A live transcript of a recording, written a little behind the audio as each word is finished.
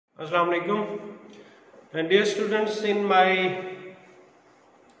Assalamu alaikum. And dear students, in my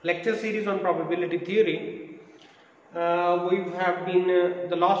lecture series on probability theory,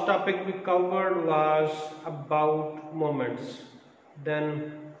 the last topic we covered was about moments.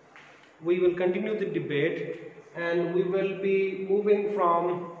 Then we will continue the debate and we will be moving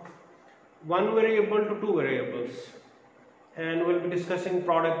from one variable to two variables, and we'll be discussing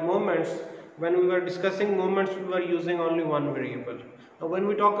product moments. When we were discussing moments, we were using only one variable. Now when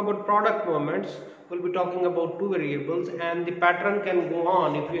we talk about product moments, we'll be talking about two variables, and the pattern can go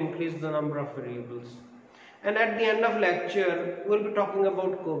on if you increase the number of variables. And at the end of lecture, we'll be talking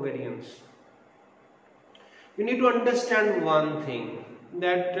about covariance. You need to understand one thing,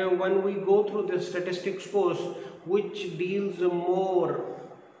 that when we go through the statistics course, which deals more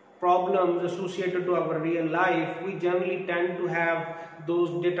problems associated to our real life, we generally tend to have those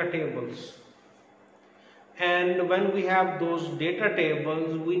data tables. And when we have those data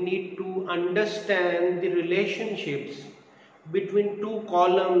tables, we need to understand the relationships between two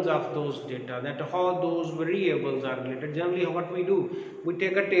columns of those data, that how those variables are related. Generally what we do, we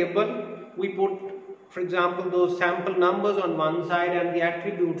take a table, we put, for example, those sample numbers on one side and the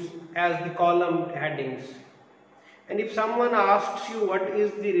attributes as the column headings. And if someone asks you what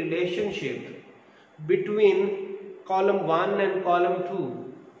is the relationship between column 1 and column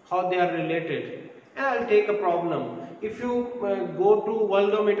 2, how they are related, and I'll take a problem. If you go to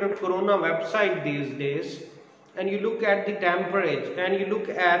Worldometer Corona website these days and you look at the temperature and you look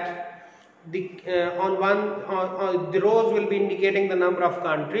at the the rows will be indicating the number of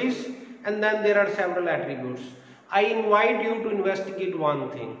countries, and then there are several attributes. I invite you to investigate one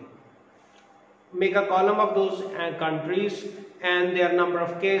thing. Make a column of those countries and their number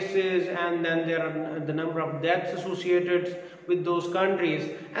of cases, and then the number of deaths associated with those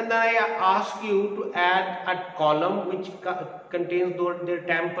countries, and then I ask you to add a column which contains their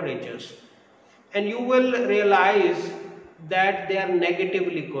temperatures, and you will realize that they are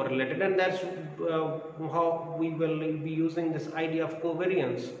negatively correlated, and that's how we will be using this idea of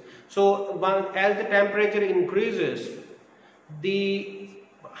covariance. So as the temperature increases, the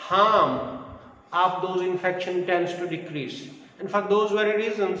harm of those infection tends to decrease. And for those very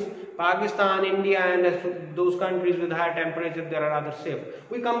reasons, Pakistan, India, and those countries with high temperature, they are rather safe.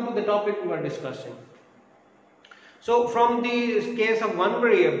 We come to the topic we were discussing. So from the case of one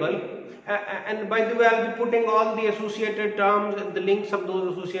variable, and by the way, I'll be putting all the associated terms, the links of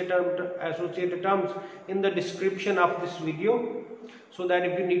those associated terms in the description of this video, so that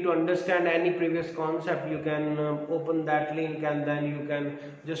if you need to understand any previous concept, you can open that link and then you can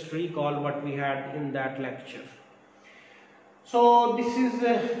just recall what we had in that lecture. So this is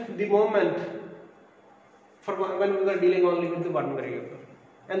the moment for when we were dealing only with the one variable,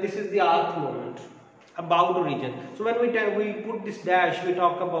 and this is the rth moment about origin. So when we put this dash, we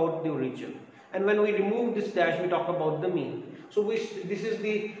talk about the origin, and when we remove this dash, we talk about the mean. So this is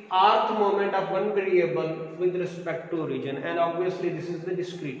the rth moment of one variable with respect to origin, and obviously this is the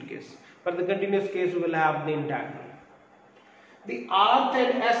discrete case. For the continuous case, we will have the integral. The rth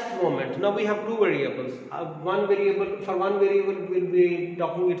and sth moment. Now we have two variables. For one variable we will be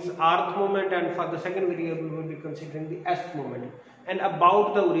talking its rth moment, and for the second variable we will be considering the sth moment. And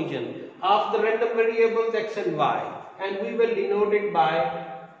about the origin of the random variables x and y, and we will denote it by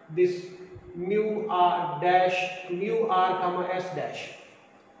this mu r comma s dash,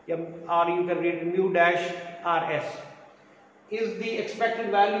 or you can read mu dash rs, is the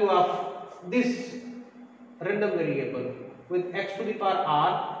expected value of this random variable with x to the power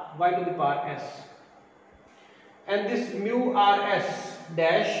r, y to the power s. And this mu rs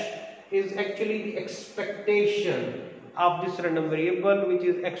dash is actually the expectation of this random variable, which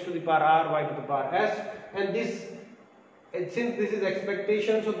is x to the power r, y to the power s. And since this is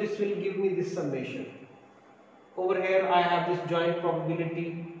expectation, so this will give me this summation. Over here I have this joint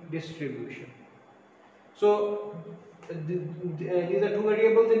probability distribution. So these are two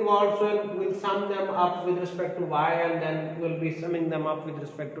variables involved, so we'll sum them up with respect to y, and then we'll be summing them up with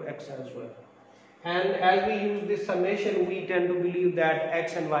respect to x as well. And as we use this summation, we tend to believe that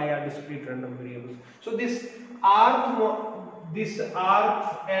x and y are discrete random variables. So this rth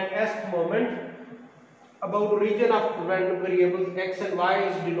and sth moment about origin of random variables x and y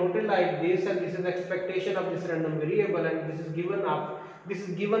is denoted like this, and this is expectation of this random variable, and this is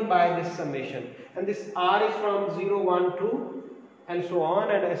given by this summation, and this r is from 0, 1, 2 and so on,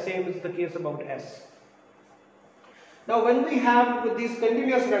 and the same is the case about s. Now when we have with these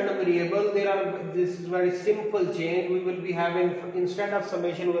continuous random variables, this is very simple change. We will be having, instead of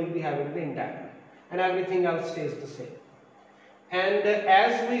summation, we will be having the integral, and everything else stays the same. And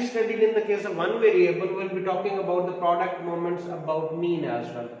as we studied in the case of one variable, we will be talking about the product moments about mean as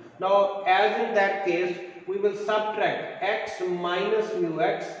well. Now, as in that case, we will subtract x minus mu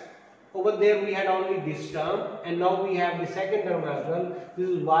x. Over there we had only this term, and now we have the second term as well. This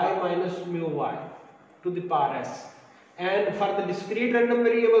is y minus mu y to the power s. And for the discrete random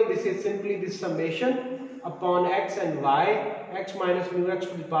variable, this is simply this summation upon x and y, x minus mu x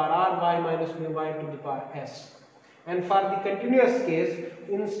to the power r, y minus mu y to the power s. And for the continuous case,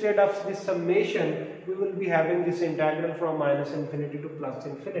 instead of this summation, we will be having this integral from minus infinity to plus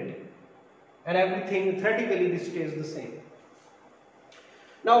infinity. And everything theoretically this stays the same.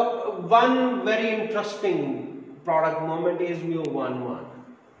 Now, one very interesting product moment is mu11,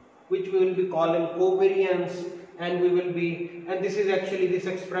 which we will be calling covariance, and we will be, and this is actually this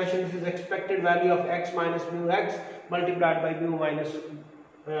expression, this is expected value of x minus mu x multiplied by mu minus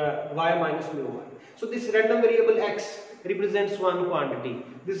y minus mu y. So this random variable x represents one quantity,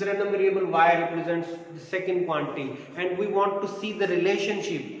 this random variable y represents the second quantity, and we want to see the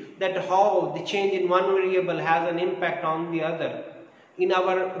relationship that how the change in one variable has an impact on the other. In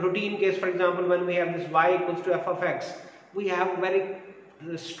our routine case, for example, when we have this y equals to f of x, we have very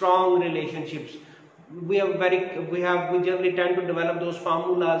strong relationships. We generally tend to develop those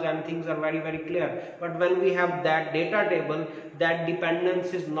formulas and things are very clear. But when we have that data table, that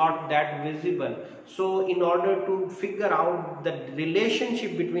dependence is not that visible. So in order to figure out the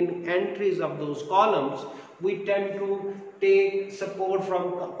relationship between entries of those columns, we tend to take support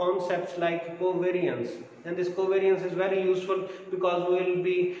from concepts like covariance. And this covariance is very useful because we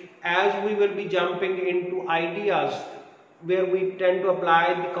will be jumping into ideas where we tend to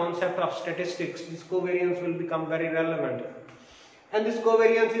apply the concept of statistics. This covariance will become very relevant. And this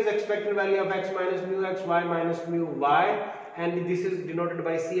covariance is expected value of x minus mu x, y minus mu y, and this is denoted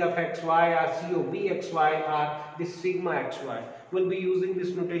by C of xy or C of vxy or this sigma xy. We'll be using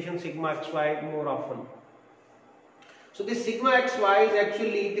this notation sigma xy more often. So this sigma xy is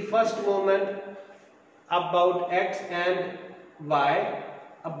actually the first moment about x and y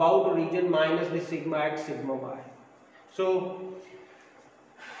about region minus the sigma x, sigma y. So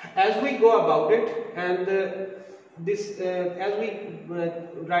as we go about it, and as we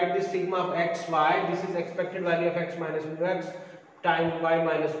write this sigma of x, y, this is expected value of x minus mu x times y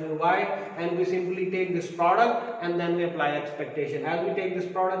minus mu y, and we simply take this product and then we apply expectation. As we take this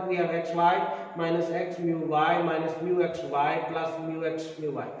product, we have xy minus x mu y minus mu xy plus mu x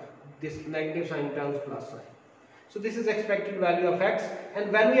mu y. This negative sign turns plus sign. So this is expected value of x,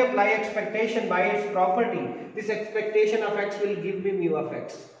 and when we apply expectation by its property, this expectation of x will give me mu of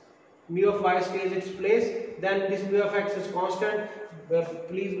x. Mu of y stays its place, then this mu of x is constant.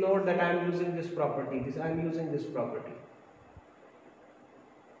 Please note that I am using this property. I am using this property.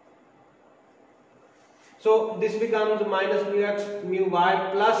 So this becomes minus mu x mu y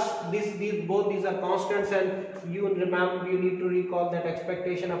plus both these are constants, and you need to recall that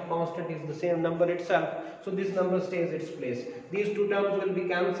expectation of constant is the same number itself. So this number stays its place. These two terms will be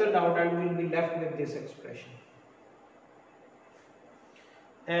cancelled out and we will be left with this expression.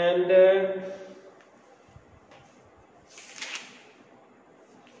 And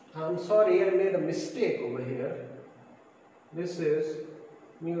I'm sorry, I made a mistake over here. This is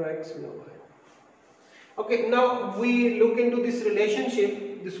mu x mu y. Okay, now we look into this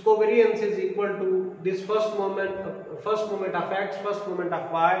relationship. This covariance is equal to this first moment of x, first moment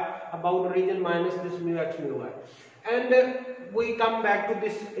of y about region minus this mu x mu y. And we come back to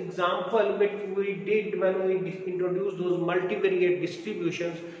this example which we did when we introduced those multivariate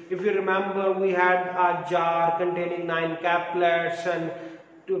distributions. If you remember, we had a jar containing 9 caplets, and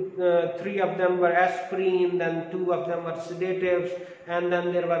 3 of them were aspirin, then 2 of them were sedatives, and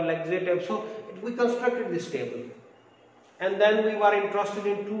then there were laxatives. So we constructed this table, and then we were interested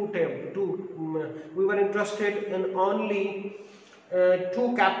in we were interested in only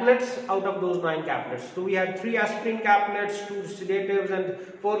 2 caplets out of those 9 caplets. So we had 3 aspirin caplets, 2 sedatives, and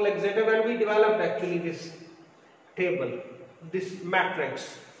 4 laxatives, and we developed actually this table, this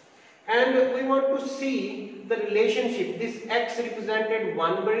matrix. And we want to see the relationship. This x represented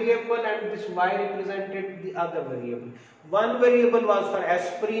one variable and this y represented the other variable. One variable was for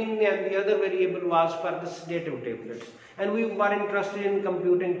aspirin and the other variable was for the sedative tablets. And we were interested in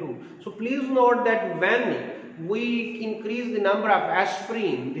computing too. So please note that when we increase the number of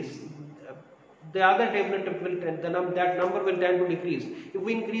aspirin, the other tablet that number will tend to decrease. If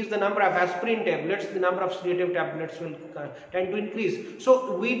we increase the number of aspirin tablets, the number of sedative tablets will tend to increase.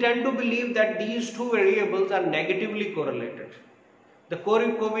 So we tend to believe that these two variables are negatively correlated. The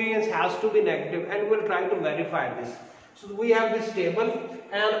covariance has to be negative, and we'll try to verify this. So we have this table,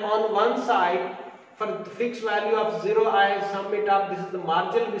 and on one side For the fixed value of 0, I sum it up. This is the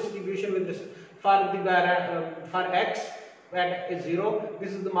marginal distribution with this for x at 0.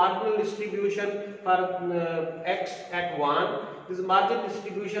 This is the marginal distribution for x at 1. This is the marginal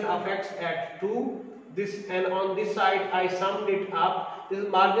distribution of x at 2. This, and on this side I summed it up. This is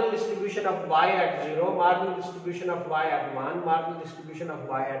marginal distribution of y at 0, marginal distribution of y at 1, marginal distribution of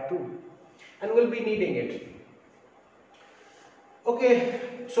y at 2, and we'll be needing it. Okay,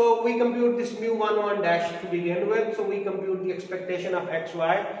 so we compute this mu11 dash to begin with. So we compute the expectation of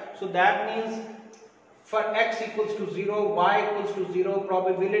xy. So that means for x equals to 0, y equals to 0,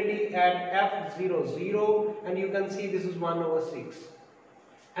 probability at f0 0, and you can see this is 1 over 6.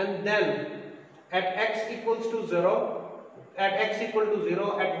 And then at x equals to 0, at x equal to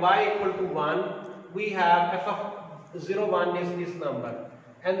 0, at y equal to 1, we have f of 0 1 is this number,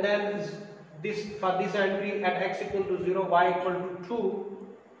 and then this, for this entry at x equal to 0, y equal to 2,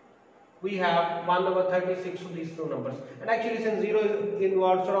 we have 1 over 36 for these two numbers. And actually, since 0 is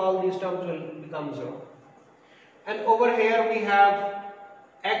involved, so all these terms will become 0. And over here we have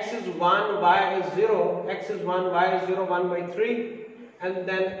x is 1, y is 0, x is 1, y is 0, 1 by 3. And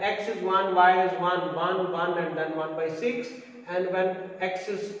then x is 1, y is 1, 1, 1, and then 1 by 6. And when x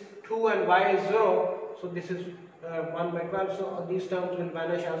is 2 and y is 0, so this is 1 by 12, so these terms will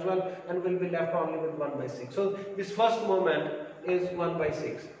vanish as well, and will be left only with 1 by 6. So this first moment is 1 by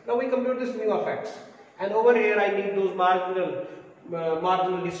 6. Now we compute this mu of x, and over here I need those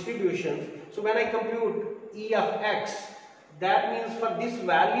marginal distributions. So when I compute E of x, that means for this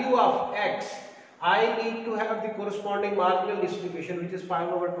value of x, I need to have the corresponding marginal distribution, which is 5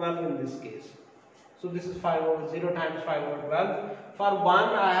 over 12 in this case. So this is 5 over 0 times 5 over 12. For 1,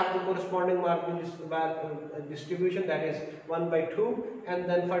 I have the corresponding marginal distribution, that is 1 by 2. And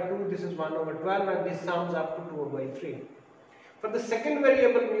then for 2, this is 1 over 12, and this sums up to 2 by 3. For the second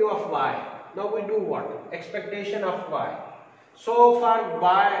variable mu of y, now we do what? Expectation of y. So for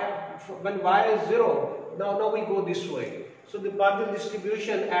y, when y is 0, now we go this way. So the marginal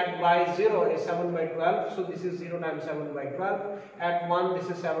distribution at y0 is 7 by 12. So this is 0 times 7 by 12. At 1, this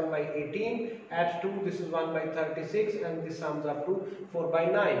is 7 by 18. At 2, this is 1 by 36. And this sums up to 4 by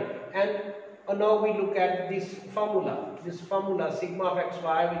 9. And now we look at this formula sigma of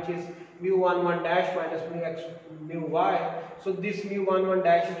xy, which is mu11 dash minus mu y. So this mu11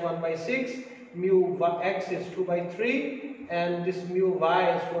 dash is 1 by 6. Mu x is 2 by 3. And this mu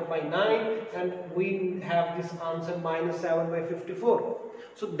y is 4 by 9, and we have this answer minus 7 by 54.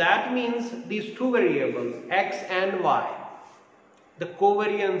 So that means these two variables, x and y, the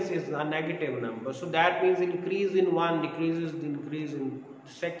covariance is a negative number. So that means increase in one decreases the increase in the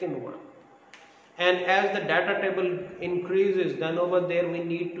second one. And as the data table increases, then over there we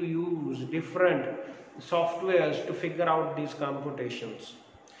need to use different softwares to figure out these computations.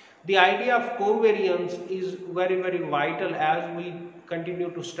 The idea of covariance is very, very vital as we continue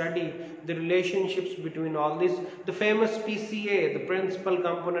to study the relationships between all this. The famous PCA, the principal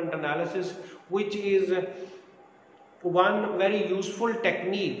component analysis, which is one very useful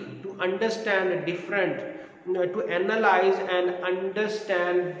technique to understand to analyze and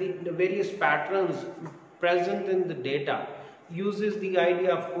understand the various patterns present in the data, uses the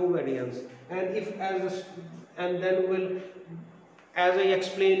idea of covariance. And as I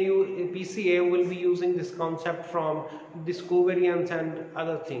explain you, PCA will be using this concept from this covariance and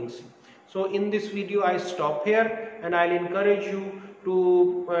other things. So in this video I stop here, and I'll encourage you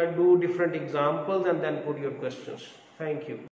to do different examples and then put your questions. Thank you.